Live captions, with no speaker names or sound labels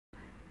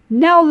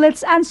Now,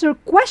 let's answer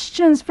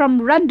questions from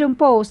random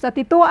post. At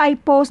ito ay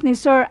post ni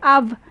Sir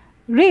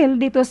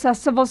Avril dito sa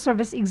Civil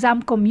Service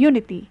Exam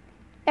Community.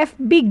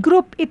 FB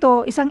group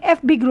ito, isang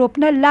FB group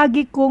na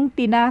lagi kong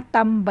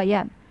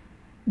tinatambayan.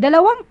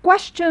 Dalawang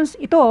questions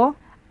ito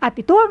at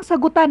ito ang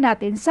sagutan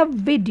natin sa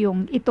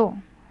videong ito.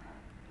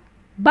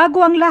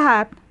 Bago ang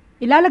lahat,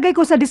 ilalagay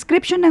ko sa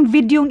description ng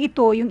videong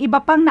ito yung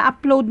iba pang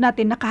na-upload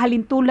natin na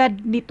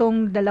kahalintulad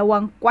nitong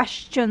dalawang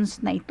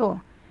questions na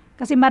ito.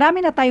 Kasi marami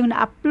na tayong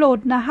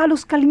na-upload na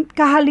halos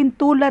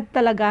kahalintulad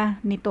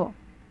talaga nito.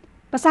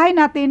 Basahin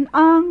natin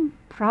ang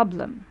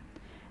problem.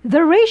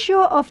 The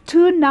ratio of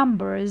two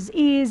numbers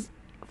is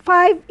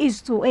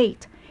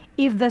 5:8.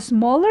 If the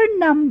smaller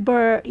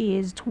number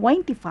is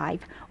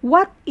 25,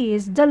 what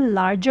is the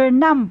larger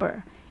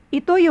number?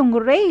 Ito yung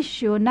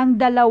ratio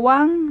ng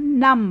dalawang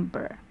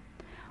number.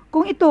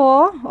 Kung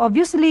ito,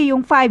 obviously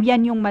yung 5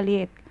 yan yung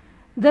maliit.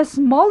 The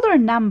smaller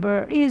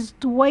number is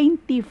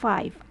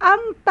 25.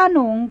 Ang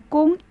tanong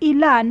kung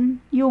ilan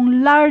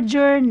yung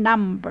larger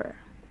number.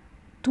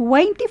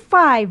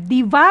 25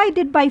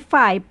 divided by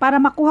 5, para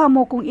makuha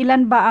mo kung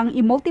ilan ba ang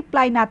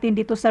i-multiply natin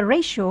dito sa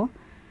ratio,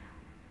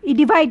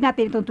 i-divide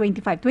natin itong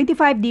 25.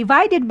 25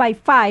 divided by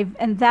 5,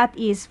 and that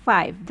is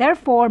 5.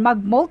 Therefore,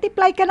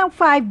 mag-multiply ka ng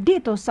 5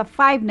 dito sa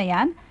 5 na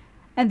yan,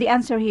 and the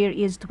answer here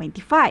is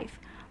 25.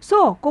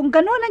 So, kung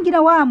ganun ang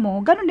ginawa mo,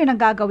 ganun din ang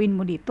gagawin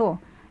mo dito.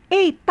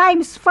 8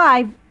 times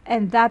 5,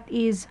 and that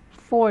is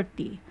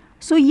 40.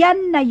 So,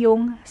 yan na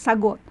yung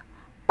sagot.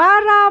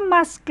 Para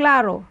mas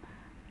klaro,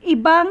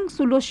 ibang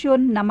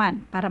solusyon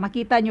naman, para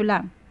makita nyo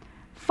lang.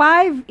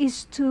 5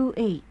 is to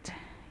 8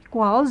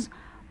 equals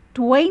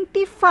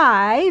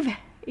 25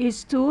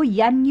 is to,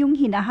 yan yung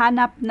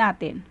hinahanap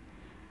natin.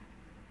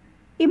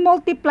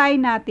 I-multiply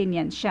natin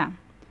yan siya.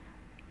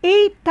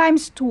 8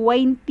 times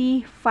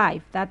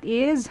 25, that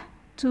is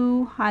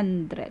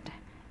 200,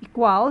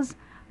 equals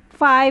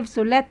 5, so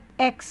let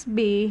x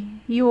be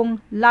yung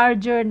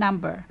larger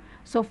number.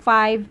 So,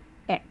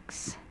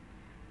 5x.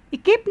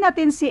 I-keep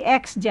natin si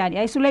x dyan.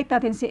 I-isolate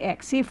natin si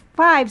x. Si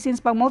 5,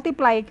 since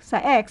pang-multiply sa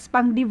x,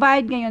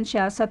 pang-divide ngayon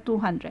siya sa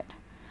 200.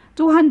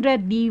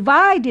 200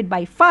 divided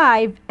by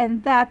 5,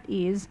 and that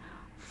is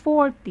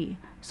 40.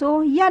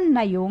 So, yan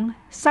na yung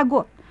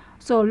sagot.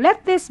 So,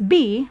 let this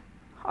be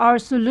our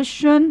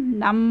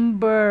solution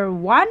number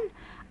 1.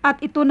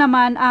 At ito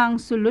naman ang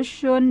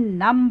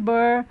solution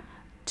number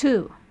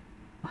 2.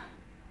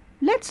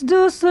 Let's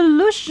do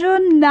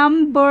solution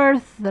number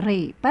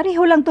 3.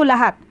 Pareho lang to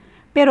lahat.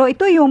 Pero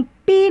ito yung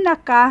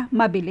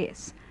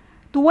pinaka-mabilis.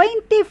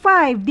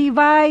 25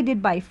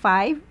 divided by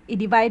 5.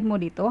 I-divide mo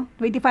dito.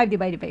 25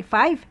 divided by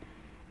 5.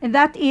 And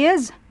that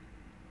is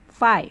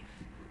 5.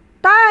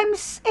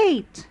 Times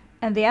 8.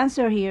 And the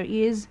answer here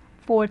is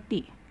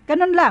 40.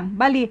 Ganun lang.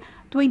 Bali,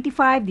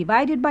 25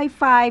 divided by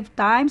 5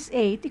 times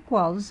 8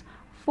 equals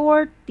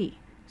 40.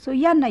 So,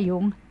 yan na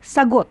yung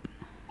sagot.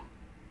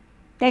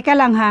 Teka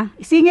lang ha,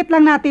 isingit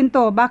lang natin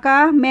to.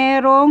 Baka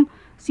merong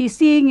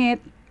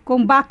sisingit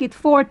kung bakit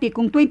 40,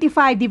 kung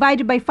 25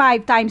 divided by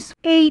 5 times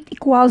 8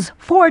 equals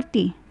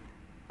 40.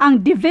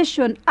 Ang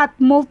division at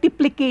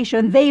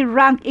multiplication, they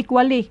rank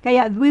equally.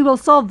 Kaya we will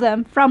solve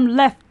them from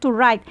left to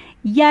right.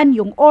 Yan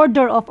yung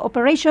order of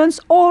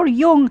operations or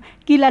yung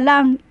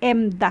kilalang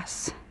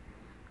MDAS.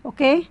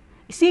 Okay?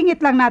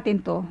 Isingit lang natin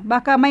to.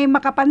 Baka may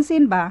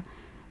makapansin ba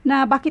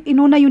na bakit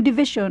inuna yung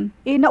division,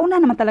 nauna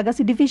naman talaga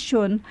si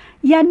division,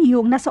 yan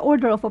yung nasa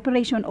order of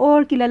operation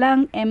or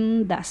kilalang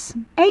MDAS.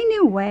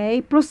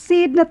 Anyway,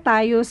 proceed na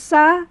tayo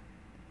sa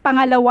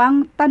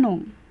pangalawang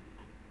tanong.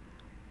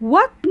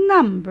 What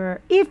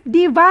number, if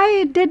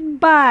divided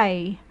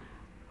by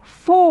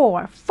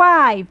 4,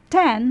 5,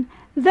 10,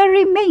 the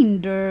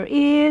remainder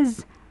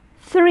is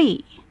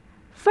 3?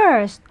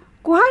 First,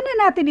 kuhanan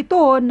natin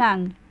ito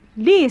ng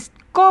least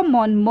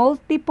common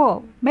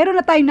multiple. Meron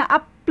na tayong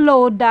na-upload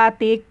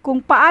dati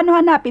kung paano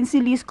hanapin si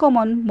least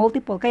common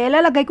multiple. Kaya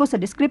lalagay ko sa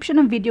description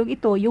ng video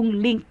ito yung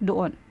link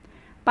doon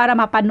para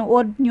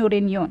mapanood nyo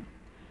rin yon.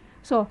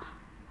 So,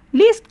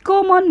 least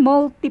common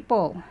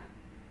multiple.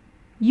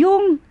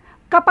 Yung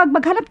kapag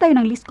maghanap tayo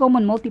ng least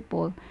common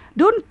multiple,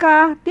 doon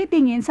ka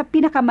titingin sa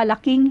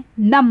pinakamalaking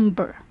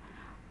number.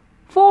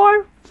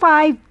 4,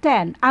 5,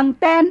 10. Ang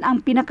 10 ang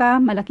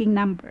pinakamalaking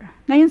number.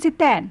 Ngayon si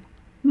 10,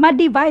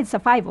 ma-divide sa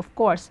 5 of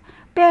course.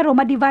 Pero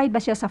ma-divide ba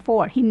siya sa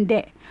 4?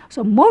 Hindi.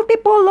 So,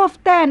 multiple of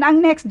 10,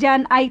 ang next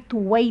dyan ay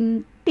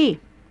 20.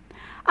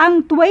 Ang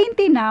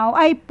 20 now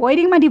ay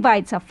pwedeng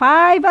ma-divide sa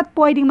 5 at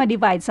pwedeng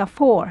ma-divide sa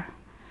 4.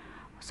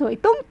 So,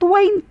 itong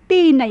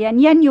 20 na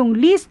yan, yan yung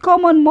least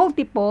common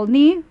multiple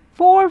ni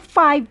 4,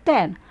 5,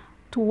 10.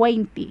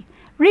 20.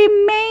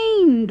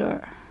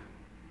 Remainder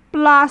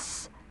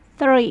plus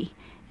 3.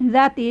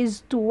 That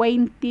is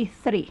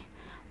 23.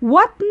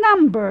 What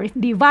number, if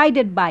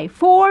divided by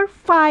 4,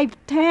 5,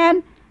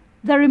 10,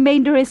 the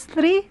remainder is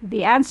 3?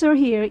 The answer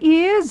here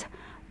is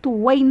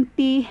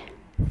 23.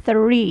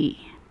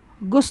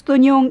 Gusto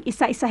nyong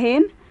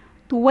isa-isahin?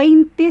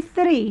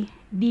 23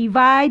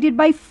 divided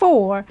by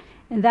 4,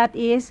 and that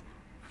is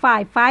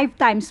 5. 5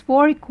 times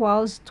 4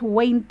 equals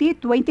 20.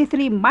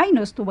 23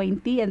 minus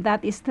 20, and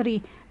that is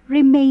 3.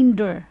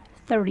 Remainder,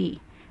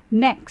 3.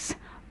 Next,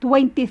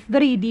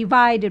 23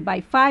 divided by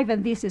 5,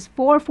 and this is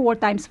 4. 4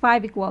 times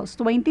 5 equals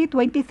 20.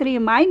 23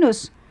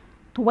 minus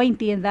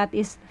 20, and that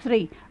is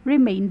 3.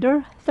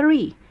 Remainder,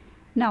 3.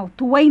 Now,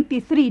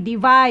 23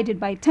 divided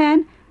by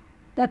 10,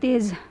 that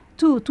is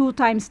 2. 2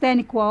 times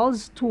 10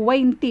 equals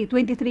 20.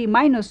 23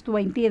 minus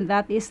 20, and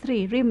that is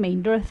 3.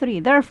 Remainder, 3.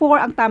 Therefore,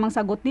 ang tamang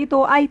sagot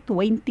dito ay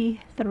 23.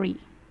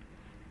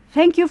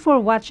 Thank you for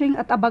watching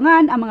at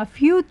abangan ang mga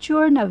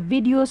future na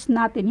videos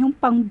natin, yung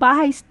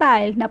pangbahay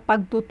style na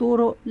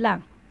pagtuturo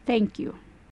lang. Thank you.